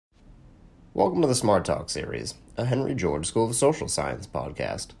Welcome to the Smart Talk series, a Henry George School of Social Science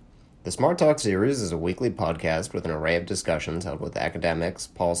podcast. The Smart Talk series is a weekly podcast with an array of discussions held with academics,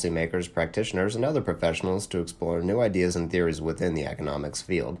 policymakers, practitioners, and other professionals to explore new ideas and theories within the economics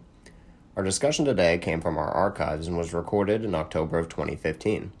field. Our discussion today came from our archives and was recorded in October of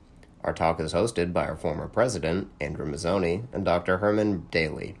 2015. Our talk is hosted by our former president, Andrew Mazzoni, and Dr. Herman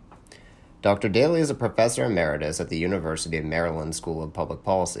Daly. Dr. Daly is a professor emeritus at the University of Maryland School of Public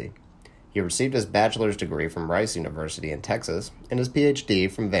Policy. He received his bachelor's degree from Rice University in Texas and his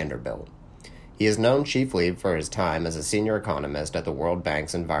PhD from Vanderbilt. He is known chiefly for his time as a senior economist at the World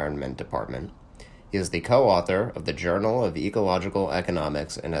Bank's Environment Department. He is the co-author of the Journal of Ecological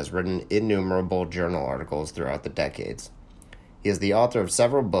Economics and has written innumerable journal articles throughout the decades. He is the author of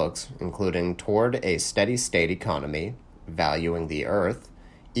several books, including Toward a Steady State Economy, Valuing the Earth,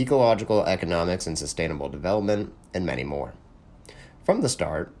 Ecological Economics and Sustainable Development, and many more. From the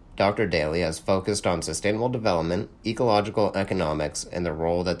start, Dr. Daly has focused on sustainable development, ecological economics, and the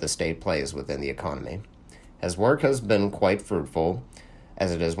role that the state plays within the economy. His work has been quite fruitful,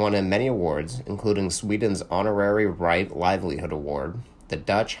 as it has won many awards, including Sweden's Honorary Right Livelihood Award, the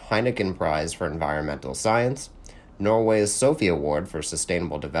Dutch Heineken Prize for Environmental Science, Norway's Sophie Award for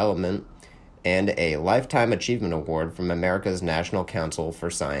Sustainable Development, and a Lifetime Achievement Award from America's National Council for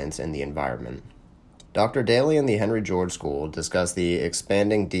Science and the Environment. Dr. Daly and the Henry George School discuss the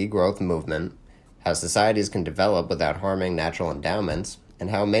expanding degrowth movement, how societies can develop without harming natural endowments, and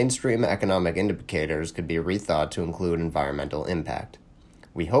how mainstream economic indicators could be rethought to include environmental impact.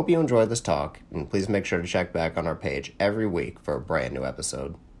 We hope you enjoy this talk, and please make sure to check back on our page every week for a brand new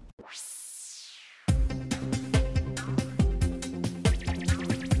episode.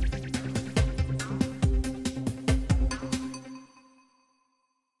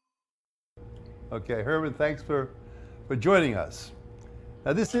 Okay, Herman, thanks for joining us.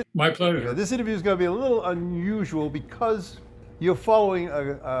 Now, My pleasure. This interview is going to be a little unusual because you're following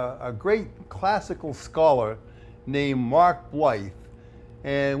a great classical scholar named Mark Blyth,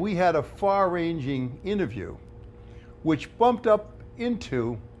 and we had a far-ranging interview which bumped up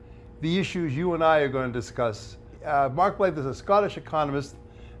into the issues you and I are going to discuss. Mark Blyth is a Scottish economist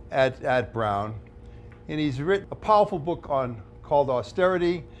at Brown, and he's written a powerful book called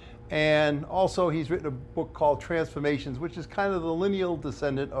Austerity. And also he's written a book called Transformations, which is kind of the lineal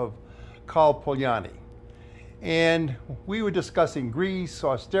descendant of Karl Polanyi. And we were discussing Greece,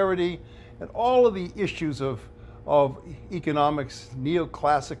 austerity, and all of the issues of economics,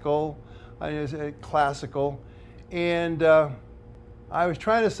 neoclassical, classical. And I was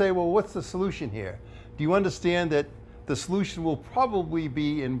trying to say, well, what's the solution here? Do you understand that the solution will probably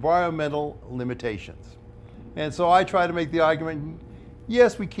be environmental limitations? And so I try to make the argument,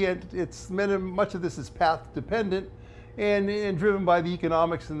 yes, we can't. Much of this is path dependent and driven by the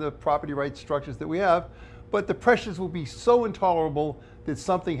economics and the property rights structures that we have. But the pressures will be so intolerable that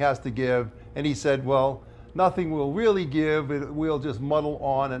something has to give. And he said, well, nothing will really give. We'll just muddle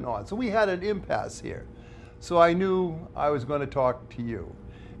on and on. So we had an impasse here. So I knew I was going to talk to you.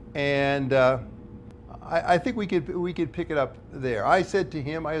 And I think we could pick it up there. I asserted to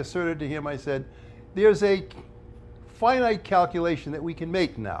him, I said, there's a finite calculation that we can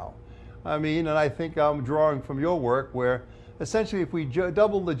make now. I mean, and I think I'm drawing from your work where essentially if we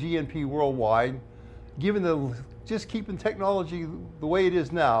double the GNP worldwide, given just keeping technology the way it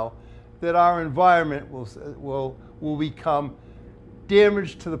is now, that our environment will become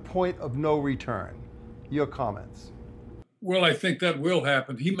damaged to the point of no return. Your comments? Well, I think that will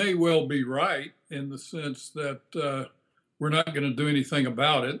happen. He may well be right in the sense that we're not going to do anything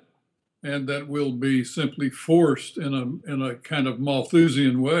about it, and that we'll be simply forced in a kind of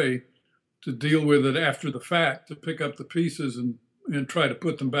Malthusian way to deal with it after the fact, to pick up the pieces and try to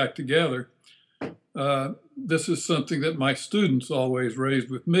put them back together. This is something that my students always raised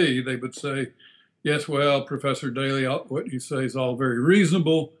with me. They would say, yes, well, Professor Daly, what you say is all very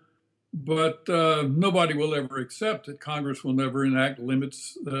reasonable, but nobody will ever accept it. Congress will never enact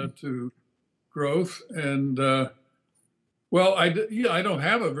limits to growth. And well, I don't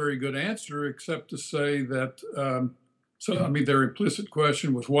have a very good answer except to say that, their implicit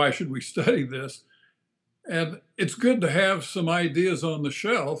question was, why should we study this? And it's good to have some ideas on the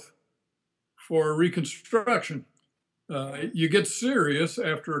shelf for reconstruction. You get serious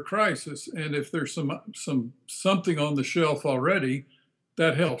after a crisis, and if there's something on the shelf already,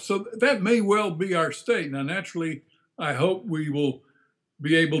 that helps. So that may well be our state. Now, naturally, I hope we will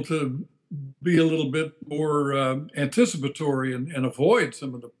be able to be a little bit more anticipatory and avoid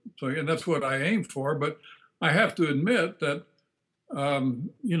some of and that's what I aim for. But I have to admit that,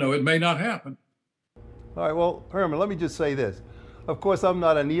 it may not happen. All right, well, Herman, let me just say this. Of course, I'm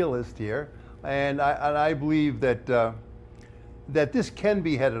not a nihilist here. And I believe that that this can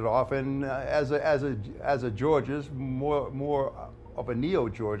be headed off. And as a Georgist, more of a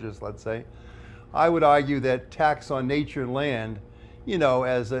neo-Georgist, let's say, I would argue that tax on nature and land,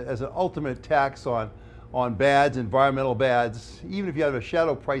 as an ultimate tax on bads, environmental bads, even if you had to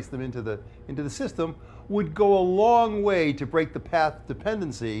shadow price them into the system, would go a long way to break the path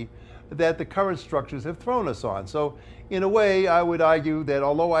dependency that the current structures have thrown us on. So in a way, I would argue that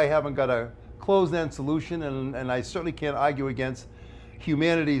although I haven't got a closed-end solution, and I certainly can't argue against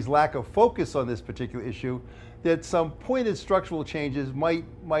humanity's lack of focus on this particular issue, that some pointed structural changes might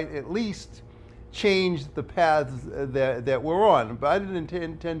at least change the paths that we're on. But I didn't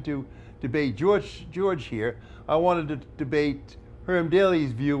intend to debate George here. I wanted to debate Herman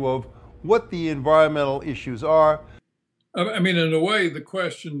Daly's view of what the environmental issues are. I mean, in a way, the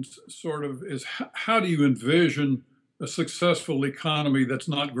question sort of is, how do you envision a successful economy that's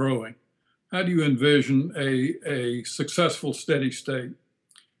not growing? How do you envision a successful steady state?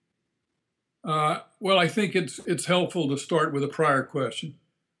 Well, I think it's helpful to start with a prior question.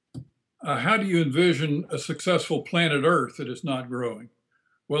 How do you envision a successful planet Earth that is not growing?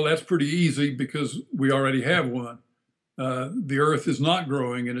 Well, that's pretty easy because we already have one. The Earth is not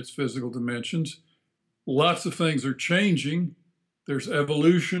growing in its physical dimensions. Lots of things are changing. There's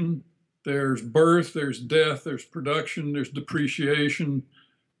evolution, there's birth, there's death, there's production, there's depreciation,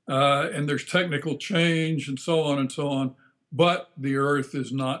 and there's technical change and so on and so on. But the Earth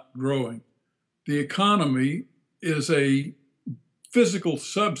is not growing. The economy is a physical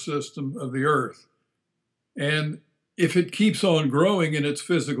subsystem of the Earth. And if it keeps on growing in its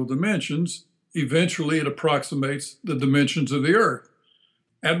physical dimensions, eventually it approximates the dimensions of the Earth,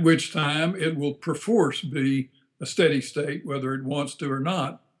 at which time it will perforce be a steady state, whether it wants to or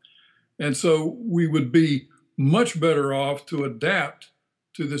not. And so we would be much better off to adapt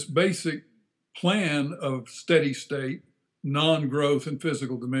to this basic plan of steady state, non-growth in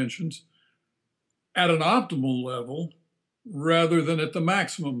physical dimensions at an optimal level rather than at the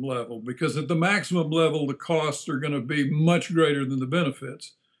maximum level, because at the maximum level, the costs are going to be much greater than the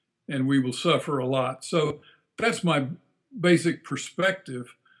benefits, and we will suffer a lot. So that's my basic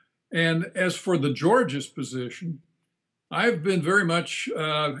perspective. And as for the Georgist position, I've been very much,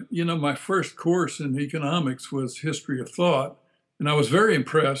 my first course in economics was history of thought, and I was very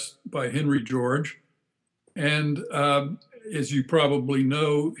impressed by Henry George. And as you probably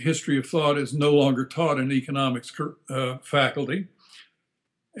know, history of thought is no longer taught in economics faculty.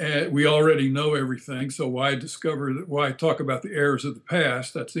 We already know everything, so why talk about the errors of the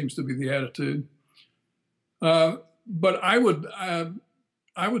past? That seems to be the attitude. But I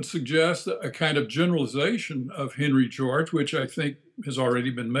would suggest a kind of generalization of Henry George, which I think has already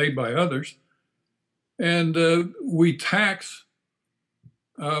been made by others. And we tax,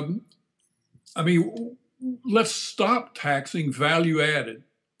 let's stop taxing value added.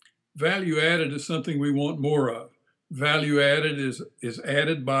 Value added is something we want more of. Value added is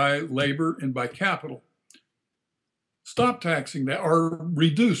added by labor and by capital. Stop taxing that, or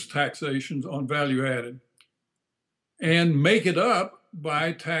reduce taxations on value added, and make it up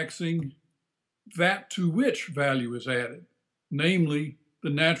by taxing that to which value is added, namely the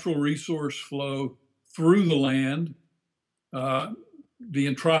natural resource flow through the land, the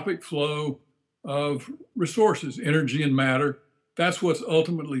entropic flow of resources, energy and matter. That's what's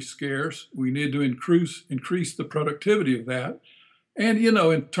ultimately scarce. We need to increase the productivity of that. And,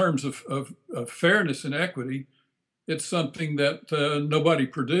 in terms of fairness and equity, it's something that nobody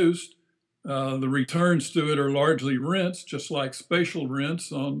produced. The returns to it are largely rents, just like spatial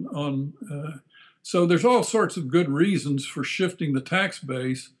rents so there's all sorts of good reasons for shifting the tax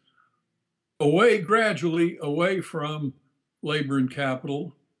base gradually away from labor and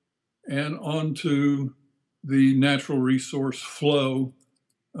capital and onto the natural resource flow.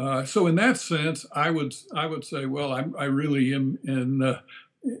 So in that sense, I would say, well, I really am in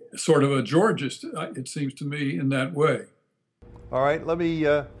sort of a Georgist, it seems to me, in that way. All right, let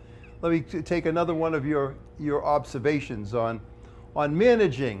me take another one of your observations on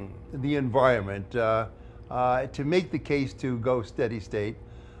managing the environment to make the case to go steady state.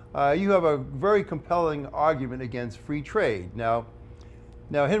 You have a very compelling argument against free trade. Now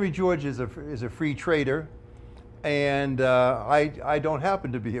Henry George is a free trader, and I don't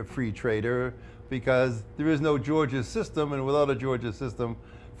happen to be a free trader because there is no Georgist system, and without a Georgist system,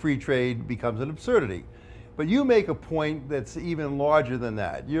 free trade becomes an absurdity. But you make a point that's even larger than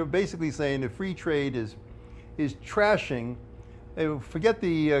that. You're basically saying that free trade is trashing, forget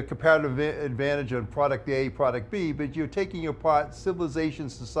the comparative advantage on product A, product B, but you're taking apart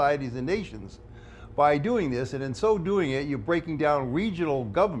civilizations, societies, and nations by doing this, and in so doing it, you're breaking down regional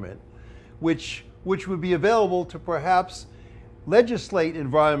government, which would be available to perhaps legislate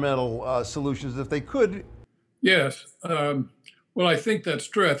environmental solutions if they could. Yes. Well, I think that's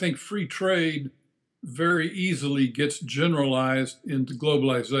true. I think free trade very easily gets generalized into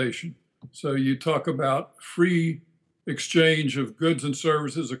globalization. So you talk about free exchange of goods and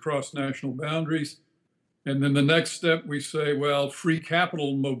services across national boundaries. And then the next step, we say, well, free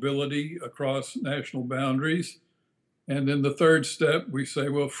capital mobility across national boundaries. And then the third step, we say,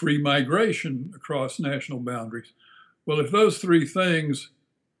 well, free migration across national boundaries. Well, if those three things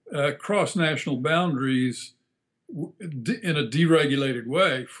cross national boundaries in a deregulated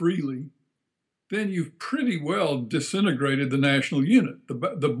way, freely, then you've pretty well disintegrated the national unit.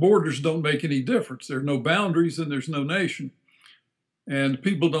 The borders don't make any difference. There are no boundaries and there's no nation. And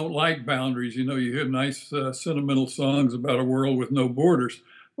people don't like boundaries. You know, you hear nice sentimental songs about a world with no borders.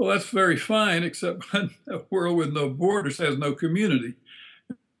 Well, that's very fine, except a world with no borders has no community.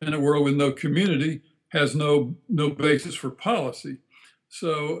 And a world with no community has no basis for policy.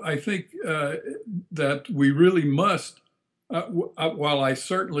 So I think that we really must, while I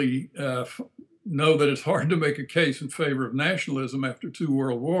certainly know that it's hard to make a case in favor of nationalism after 2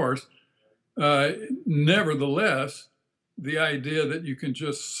 world wars, nevertheless, the idea that you can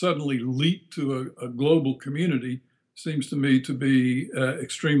just suddenly leap to a global community seems to me to be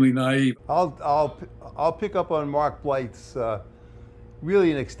extremely naive. I'll pick up on Mark Blyth's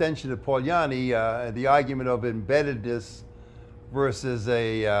really an extension of Polanyi, the argument of embeddedness versus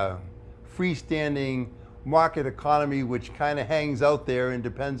a freestanding market economy which kind of hangs out there and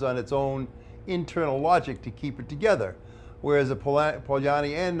depends on its own internal logic to keep it together. Whereas a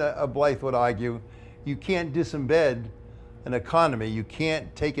Polanyi and a Blyth would argue, you can't disembed an economy, you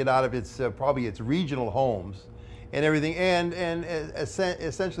can't take it out of its probably its regional homes and everything, and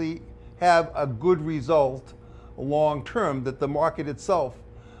essentially have a good result long term, that the market itself,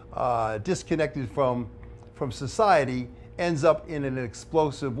 disconnected from society, ends up in an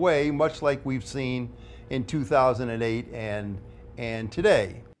explosive way, much like we've seen in 2008 and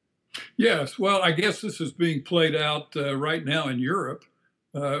today. Yes, well, I guess this is being played out right now in Europe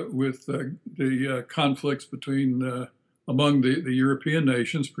with the conflicts between among the European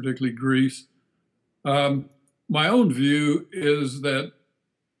nations, particularly Greece. My own view is that,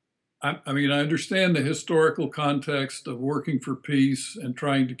 I mean, I understand the historical context of working for peace and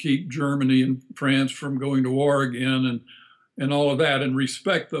trying to keep Germany and France from going to war again and all of that, and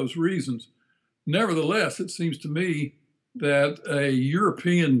respect those reasons. Nevertheless, it seems to me that a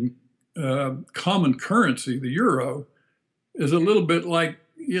European common currency, the euro, is a little bit like,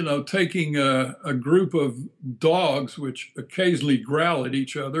 you know, taking a group of dogs which occasionally growl at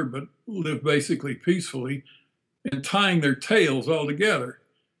each other but live basically peacefully, and tying their tails all together.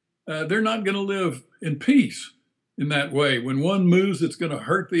 They're not going to live in peace in that way. When one moves, it's going to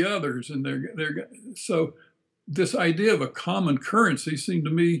hurt the others, and so this idea of a common currency seemed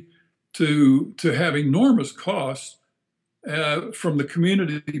to me to have enormous costs from the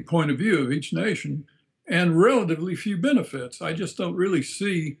community point of view of each nation, and relatively few benefits. I just don't really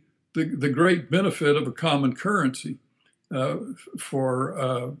see the great benefit of a common currency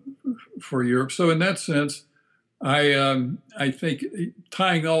for Europe. So in that sense, I think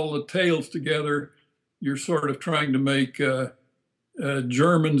tying all the tails together, you're sort of trying to make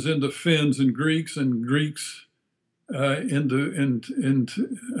Germans into Finns and Greeks into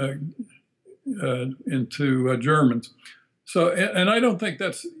Germans. So, and I don't think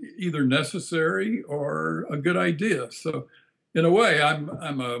that's either necessary or a good idea. So, in a way, I'm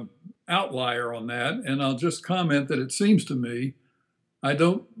a outlier on that, and I'll just comment that it seems to me, I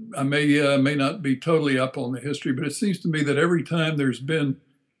may not be totally up on the history, but it seems to me that every time there's been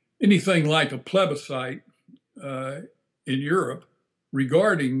anything like a plebiscite in Europe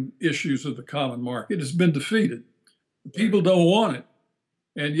regarding issues of the common market, it's been defeated. People don't want it,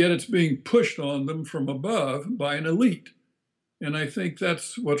 and yet it's being pushed on them from above by an elite. And I think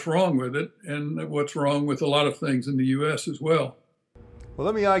that's what's wrong with it, and what's wrong with a lot of things in the U.S. as well. Well,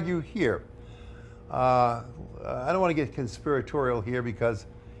 let me argue here. I don't want to get conspiratorial here because,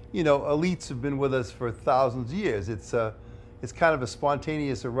 you know, elites have been with us for thousands of years. It's kind of a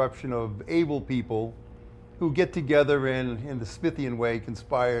spontaneous eruption of able people who get together and, in the Smithian way,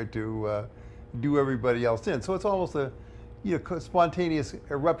 conspire to do everybody else in. So it's almost a spontaneous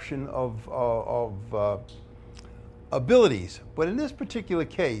eruption of abilities. But in this particular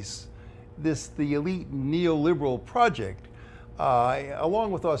case, the elite neoliberal project,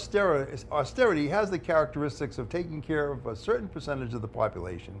 along with austerity, has the characteristics of taking care of a certain percentage of the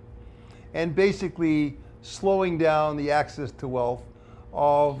population and basically slowing down the access to wealth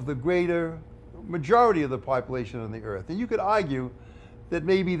of the greater majority of the population on the earth. And you could argue that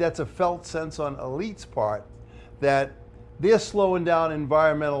maybe that's a felt sense on elites' part that they're slowing down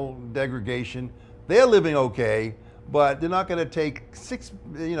environmental degradation. They're living okay, but they're not going to take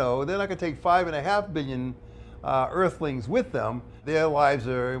they're not going to take 5.5 billion Earthlings with them. Their lives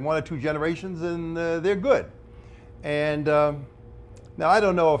are in 1 or 2 generations, and they're good. And now I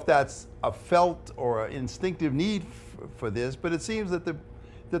don't know if that's a felt or an instinctive need for this, but it seems that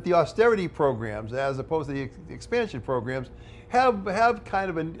the austerity programs, as opposed to the expansion programs, have kind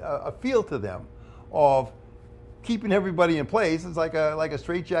of a feel to them of keeping everybody in place. It's like a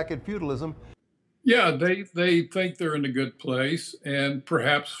straitjacket feudalism. Yeah, they think they're in a good place, and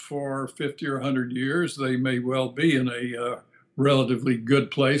perhaps for 50 or 100 years, they may well be in a relatively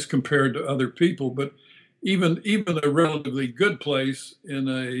good place compared to other people. But even a relatively good place in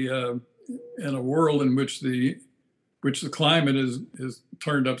a world in which the climate is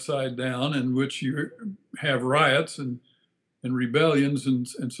turned upside down, and which you have riots and rebellions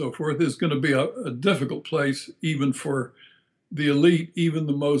and so forth, is going to be a difficult place even for the elite. Even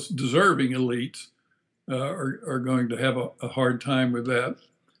the most deserving elites are going to have a hard time with that.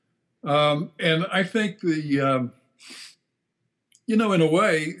 And I think in a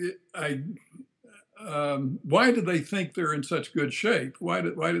way, why do they think they're in such good shape? Why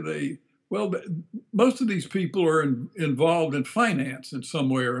do they? Well, most of these people are involved in finance in some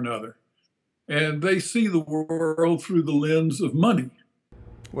way or another, and they see the world through the lens of money.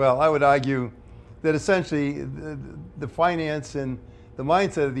 Well, I would argue that essentially the finance and the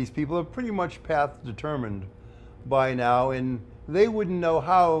mindset of these people are pretty much path determined by now, and they wouldn't know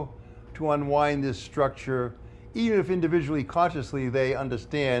how to unwind this structure, even if individually, consciously, they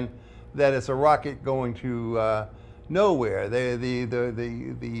understand that it's a rocket going to nowhere.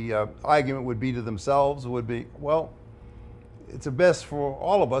 The argument would be to themselves, would be, well, it's the best for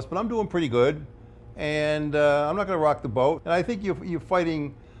all of us, but I'm doing pretty good, and I'm not going to rock the boat. And I think you're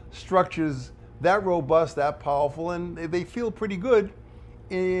fighting structures that robust, that powerful, and they feel pretty good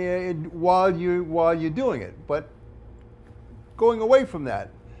while you're doing it. But going away from that,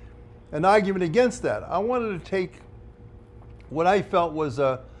 an argument against that, I wanted to take what I felt was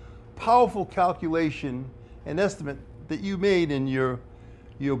a powerful calculation and estimate that you made in your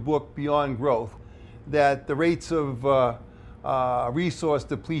book, Beyond Growth, that the rates of resource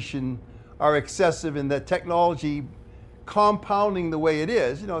depletion are excessive, and that technology compounding the way it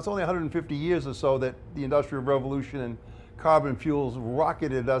is, it's only 150 years or so that the Industrial Revolution and carbon fuels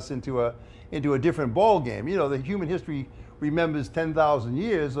rocketed us into a different ball game. The human history remembers 10,000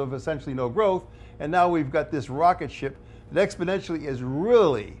 years of essentially no growth, and now we've got this rocket ship that exponentially is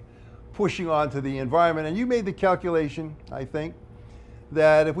really pushing onto the environment. And you made the calculation, I think,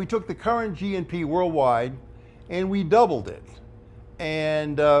 that if we took the current GNP worldwide and we doubled it,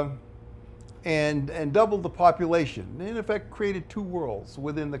 and doubled the population, in effect created 2 worlds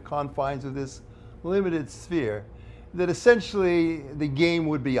within the confines of this limited sphere, that essentially the game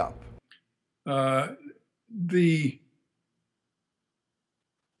would be up.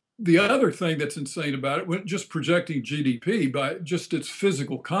 The other thing that's insane about it, just projecting GDP by just its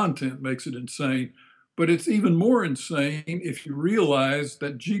physical content makes it insane. But it's even more insane if you realize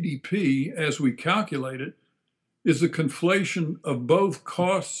that GDP, as we calculate it, is a conflation of both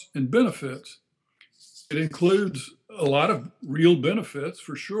costs and benefits. It includes a lot of real benefits,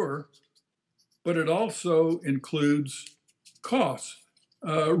 for sure, but it also includes costs,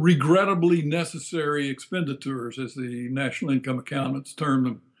 regrettably necessary expenditures, as the national income accountants term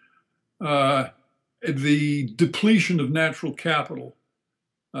them, the depletion of natural capital.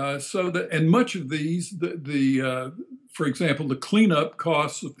 And much of these, for example, the cleanup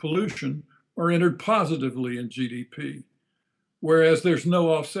costs of pollution are entered positively in GDP, whereas there's no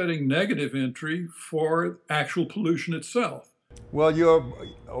offsetting negative entry for actual pollution itself. Well,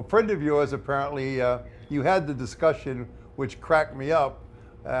 a friend of yours, apparently, you had the discussion, which cracked me up.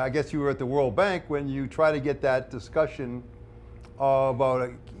 I guess you were at the World Bank when you try to get that discussion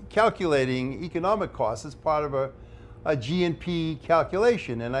about calculating economic costs as part of a GNP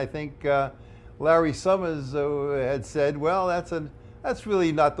calculation. And I think Larry Summers had said, well, that's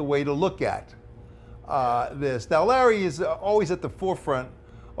really not the way to look at this. Now, Larry is always at the forefront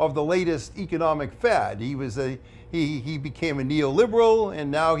of the latest economic fad. He became a neoliberal,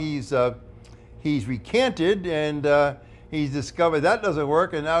 and now he's recanted, and he's discovered that doesn't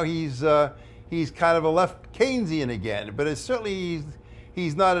work, and now he's kind of a left Keynesian again. But it's certainly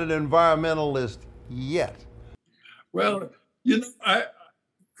he's not an environmentalist yet. Well,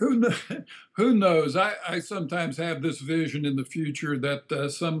 who knows? I sometimes have this vision in the future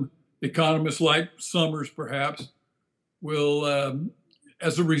that some economists, like Summers perhaps, will,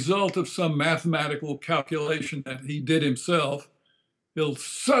 as a result of some mathematical calculation that he did himself, he'll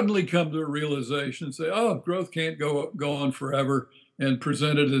suddenly come to a realization and say, "Oh, growth can't go on forever," and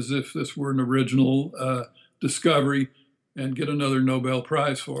present it as if this were an original discovery, and get another Nobel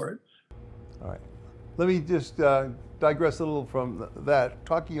Prize for it. All right. Let me just digress a little from that,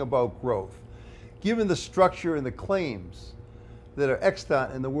 talking about growth. Given the structure and the claims that are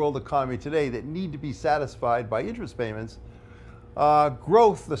extant in the world economy today that need to be satisfied by interest payments,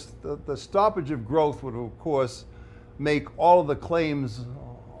 growth, the stoppage of growth would, of course, make all of the claims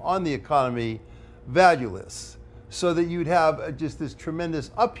on the economy valueless, so that you'd have just this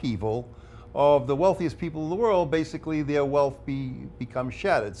tremendous upheaval of the wealthiest people in the world. Basically, their wealth become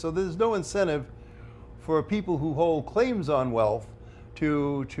shattered. So there's no incentive for people who hold claims on wealth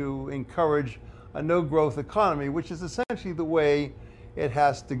to encourage a no-growth economy, which is essentially the way it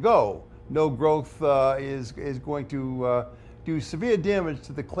has to go. No growth is going to do severe damage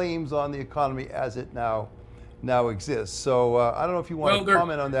to the claims on the economy as it now exists. So I don't know if you want to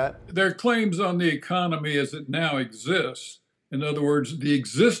comment on that. Their claims on the economy as it now exists, in other words, the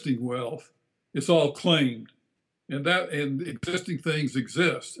existing wealth, it's all claimed, and existing things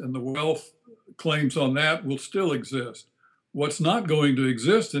exist, and the wealth claims on that will still exist. What's not going to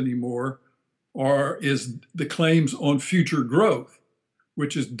exist anymore is the claims on future growth,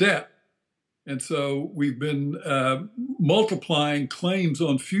 which is debt. And so we've been multiplying claims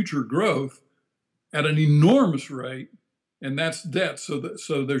on future growth at an enormous rate, and that's debt. So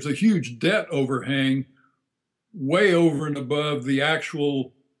there's a huge debt overhang way over and above the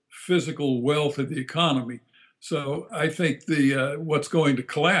actual physical wealth of the economy. So I think what's going to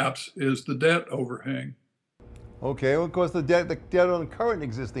collapse is the debt overhang. Okay, well, of course, the debt on current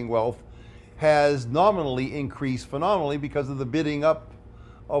existing wealth has nominally increased phenomenally because of the bidding up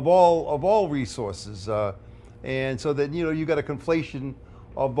of all resources, and so that you got a conflation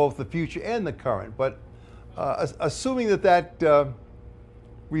of both the future and the current. But assuming that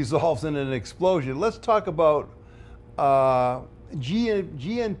resolves in an explosion, let's talk about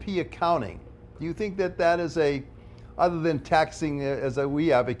GNP accounting. Do you think that is other than taxing as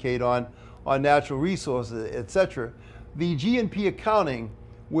we advocate on natural resources, etc., the GNP accounting,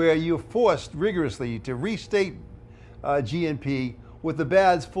 where you're forced rigorously to restate GNP with the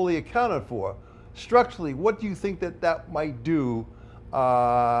bads fully accounted for, structurally, what do you think that might do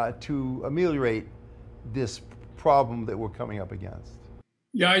to ameliorate this problem that we're coming up against?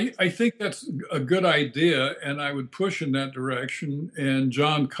 Yeah, I think that's a good idea, and I would push in that direction. And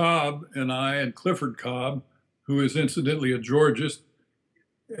John Cobb and I, and Clifford Cobb, who is incidentally a Georgist,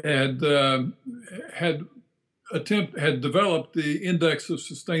 had developed the Index of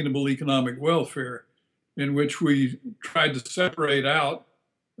Sustainable Economic Welfare, in which we tried to separate out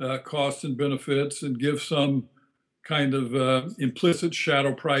costs and benefits and give some kind of implicit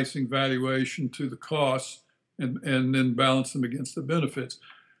shadow pricing valuation to the costs, and then balance them against the benefits.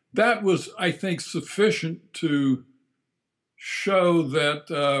 That was, I think, sufficient to show that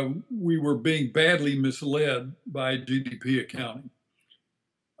we were being badly misled by GDP accounting.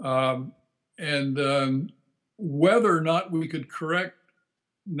 Whether or not we could correct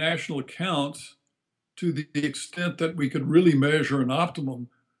national accounts to the extent that we could really measure an optimum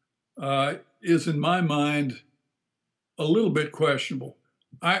is, in my mind, a little bit questionable.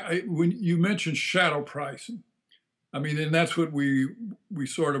 When you mentioned shadow pricing, I mean, and that's what we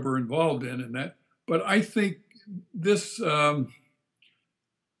sort of are involved in that. But I think this the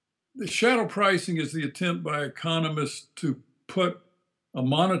shadow pricing is the attempt by economists to put a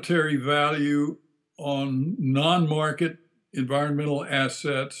monetary value on non-market environmental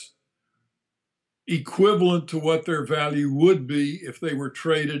assets equivalent to what their value would be if they were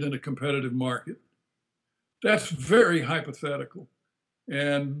traded in a competitive market. That's very hypothetical.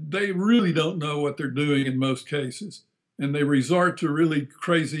 And they really don't know what they're doing in most cases. And they resort to really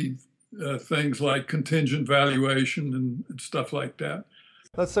crazy things like contingent valuation and stuff like that.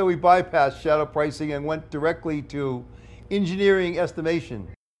 Let's say we bypassed shadow pricing and went directly to engineering estimation.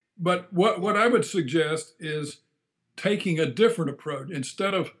 But what I would suggest is taking a different approach.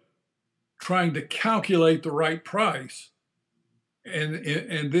 Instead of trying to calculate the right price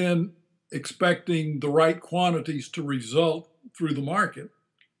and then expecting the right quantities to result through the market,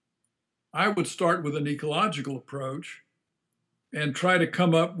 I would start with an ecological approach and try to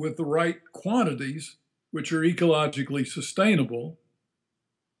come up with the right quantities which are ecologically sustainable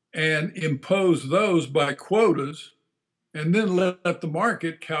and impose those by quotas, and then let the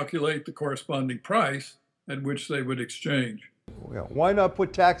market calculate the corresponding price at which they would exchange. Well, why not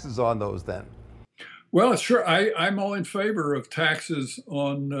put taxes on those then? Well, sure. I'm all in favor of taxes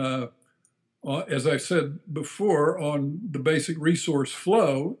on as I said before, on the basic resource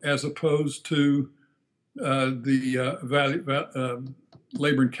flow, as opposed to labor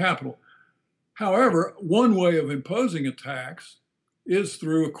and capital. However, one way of imposing a tax is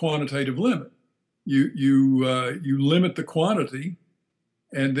through a quantitative limit. You limit the quantity,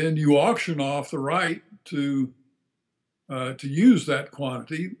 and then you auction off the right to use that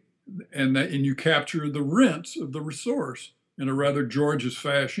quantity, and you capture the rents of the resource in a rather George's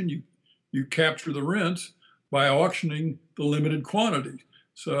fashion. You capture the rents by auctioning the limited quantity.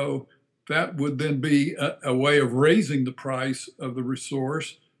 So that would then be a way of raising the price of the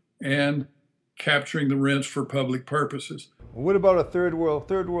resource and capturing the rents for public purposes. What about a third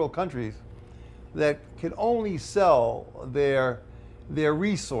world countries that can only sell their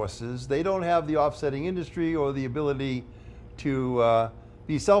resources? They don't have the offsetting industry or the ability to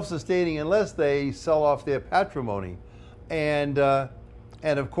be self-sustaining unless they sell off their patrimony. And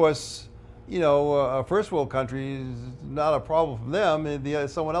of course, you know, a first world country is not a problem for them.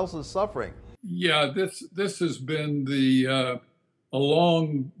 Someone else is suffering. Yeah, this has been a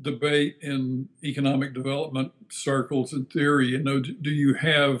long debate in economic development circles and theory. You know, do you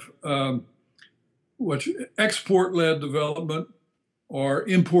have export-led development or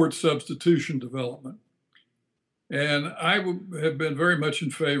import substitution development? And I have been very much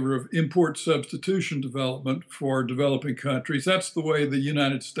in favor of import substitution development for developing countries. That's the way the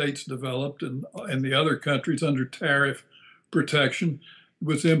United States developed, and the other countries under tariff protection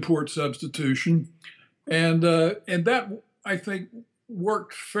was import substitution, and that, I think,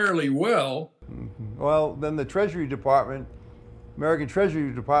 worked fairly well. Mm-hmm. Well, then the Treasury Department, American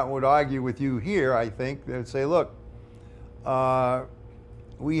Treasury Department, would argue with you here. I think they'd say, look,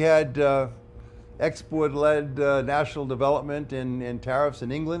 we had export-led national development and tariffs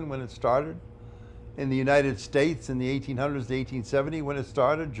in England when it started, in the United States in the 1800s to 1870 when it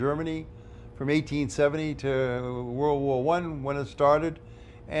started, Germany from 1870 to World War I when it started,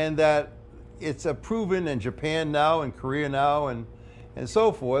 and that it's a proven in Japan now and Korea now and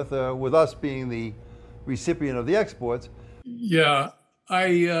so forth, with us being the recipient of the exports. Yeah,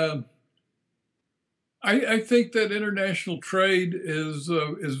 I think that international trade is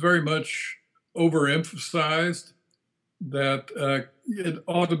very much overemphasized, that it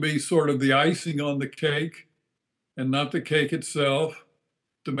ought to be sort of the icing on the cake and not the cake itself.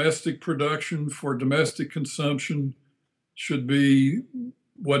 Domestic production for domestic consumption should be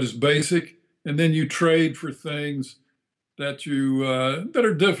what is basic, and then you trade for things that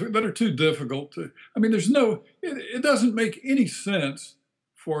that are too difficult to. I mean, it doesn't make any sense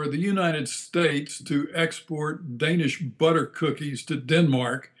for the United States to export Danish butter cookies to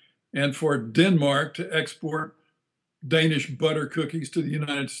Denmark, and for Denmark to export Danish butter cookies to the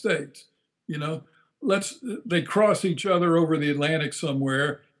United States. You know, they cross each other over the Atlantic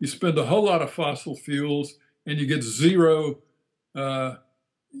somewhere. You spend a whole lot of fossil fuels, and you get zero,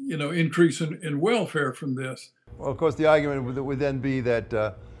 increase in welfare from this. Well, of course, the argument would then be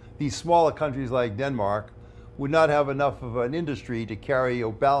that these smaller countries like Denmark would not have enough of an industry to carry a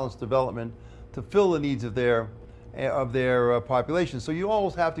balanced development to fill the needs of their population. So you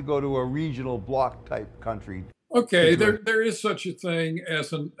almost have to go to a regional bloc type country. Okay, there is such a thing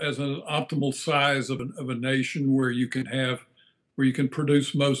as an optimal size of a nation where you can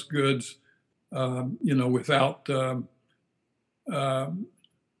produce most goods, without.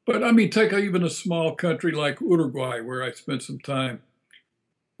 But I mean, take even a small country like Uruguay, where I spent some time.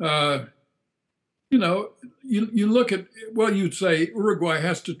 You look at, well, you'd say Uruguay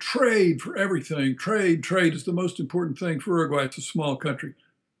has to trade for everything. Trade is the most important thing for Uruguay. It's a small country.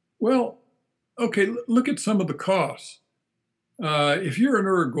 Well, okay, look at some of the costs. If you're an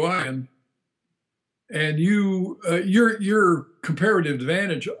Uruguayan and your comparative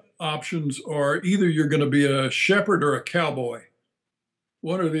advantage options are either you're going to be a shepherd or a cowboy,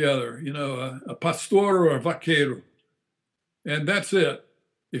 one or the other, a pastor or a vaquero, and that's it.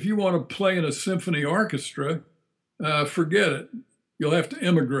 If you want to play in a symphony orchestra, forget it. You'll have to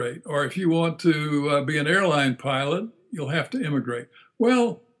immigrate. Or if you want to be an airline pilot, you'll have to immigrate.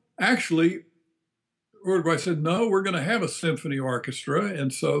 Well, actually, Uruguay said, no, we're going to have a symphony orchestra.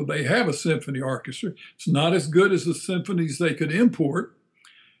 And so they have a symphony orchestra. It's not as good as the symphonies they could import.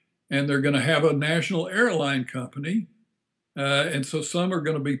 And they're going to have a national airline company. And so some are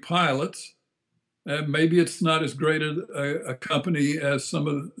going to be pilots. Maybe it's not as great a company as some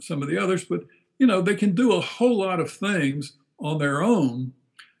of the others, but they can do a whole lot of things on their own,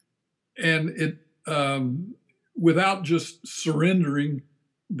 and it without just surrendering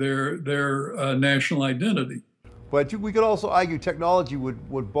their national identity. But we could also argue technology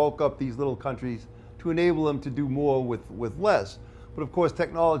would bulk up these little countries to enable them to do more with less. But of course,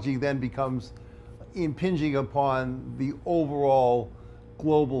 technology then becomes impinging upon the overall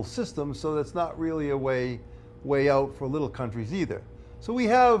global system, so that's not really a way out for little countries either. So we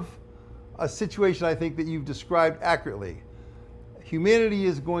have a situation, I think, that you've described accurately. Humanity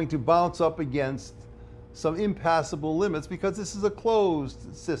is going to bounce up against some impassable limits because this is a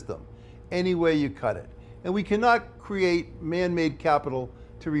closed system, any way you cut it. And we cannot create man-made capital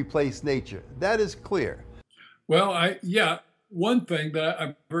to replace nature. That is clear. Well, one thing that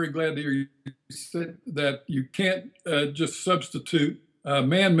I'm very glad to hear you say, that you can't just substitute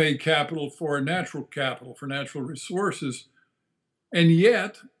man-made capital for natural capital, for natural resources. And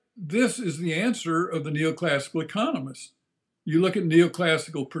yet, this is the answer of the neoclassical economists. You look at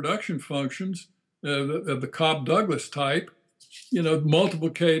neoclassical production functions, the Cobb-Douglas type,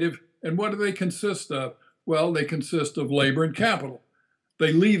 multiplicative, and what do they consist of? Well, they consist of labor and capital.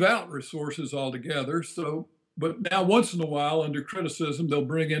 They leave out resources altogether. But now once in a while, under criticism, they'll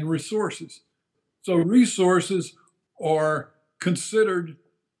bring in resources. So resources are considered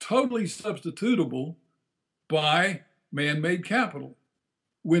totally substitutable by man-made capital,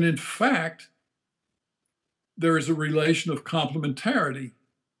 when in fact, there is a relation of complementarity,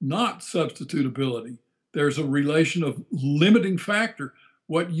 not substitutability. There's a relation of limiting factor.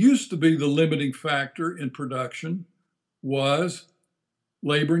 What used to be the limiting factor in production was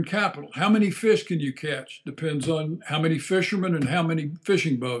labor and capital. How many fish can you catch? Depends on how many fishermen and how many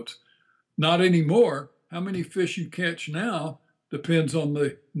fishing boats. Not anymore. How many fish you catch now depends on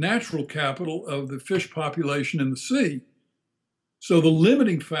the natural capital of the fish population in the sea. So the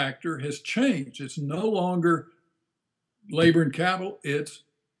limiting factor has changed. It's no longer labor and capital, it's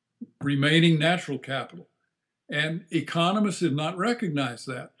remaining natural capital. And economists have not recognized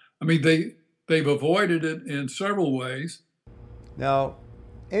that. I mean, they've avoided it in several ways. Now,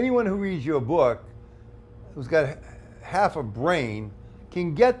 anyone who reads your book, who's got half a brain,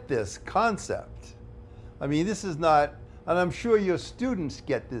 can get this concept. I mean, this is not, and I'm sure your students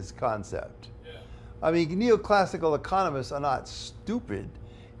get this concept. Yeah. I mean, neoclassical economists are not stupid.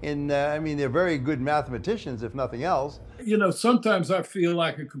 They're very good mathematicians, if nothing else. Sometimes I feel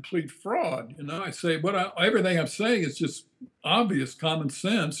like a complete fraud. I say, everything I'm saying is just obvious common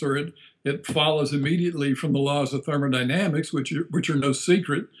sense, or it follows immediately from the laws of thermodynamics, which are no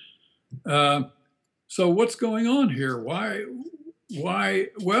secret. So what's going on here? Why?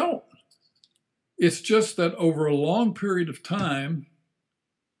 Well, it's just that over a long period of time,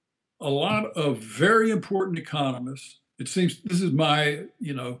 a lot of very important economists, it seems, this is my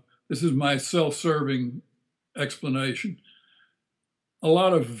self-serving explanation. A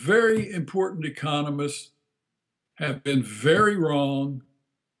lot of very important economists have been very wrong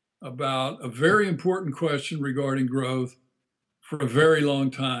about a very important question regarding growth for a very long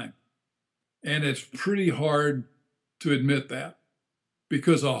time. And it's pretty hard to admit that,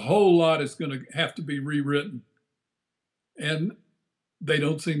 because a whole lot is going to have to be rewritten. And they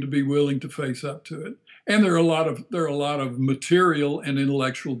don't seem to be willing to face up to it. And there are a lot of material and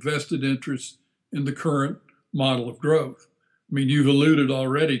intellectual vested interests in the current model of growth. I mean, you've alluded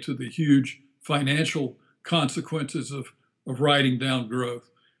already to the huge financial consequences of writing down growth,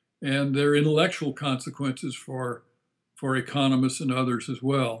 and there are intellectual consequences for economists and others as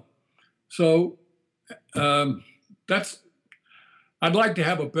well. So I'd like to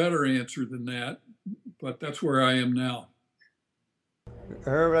have a better answer than that, but that's where I am now.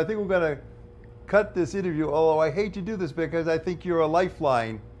 Herman, I think we're going to cut this interview, although I hate to do this because I think you're a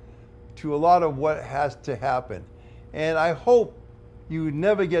lifeline to a lot of what has to happen. And I hope you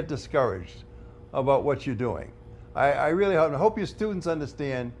never get discouraged about what you're doing. I really hope. I hope your students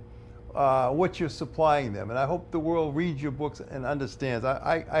understand what you're supplying them. And I hope the world reads your books and understands.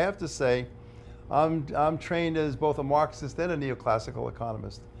 I have to say, I'm trained as both a Marxist and a neoclassical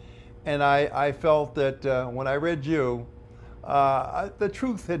economist. And I felt that when I read you, the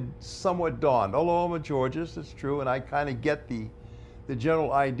truth had somewhat dawned. Although I'm a Georgist, it's true, and I kind of get the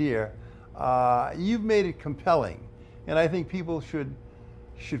general idea. You've made it compelling, and I think people should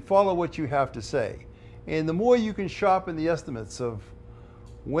follow what you have to say. And the more you can sharpen the estimates of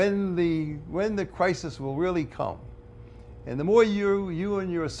when the crisis will really come, and the more you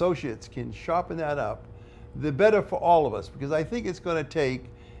and your associates can sharpen that up, the better for all of us, because I think it's going to take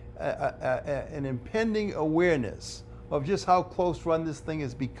an impending awareness of just how close run this thing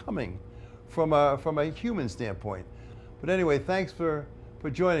is becoming from a human standpoint. But anyway, thanks for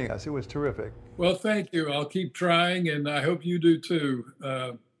joining us. It was terrific. Well, thank you. I'll keep trying, and I hope you do too.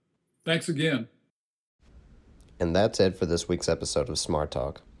 Thanks again. And that's it for this week's episode of Smart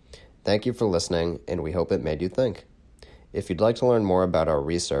Talk. Thank you for listening, and we hope it made you think. If you'd like to learn more about our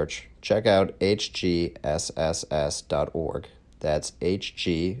research, check out hgsss.org. That's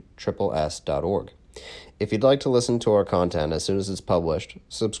hgsss.org. If you'd like to listen to our content as soon as it's published,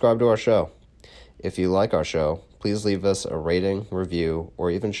 subscribe to our show. If you like our show, please leave us a rating, review, or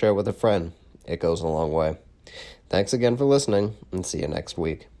even share with a friend. It goes a long way. Thanks again for listening, and see you next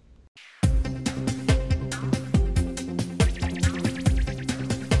week.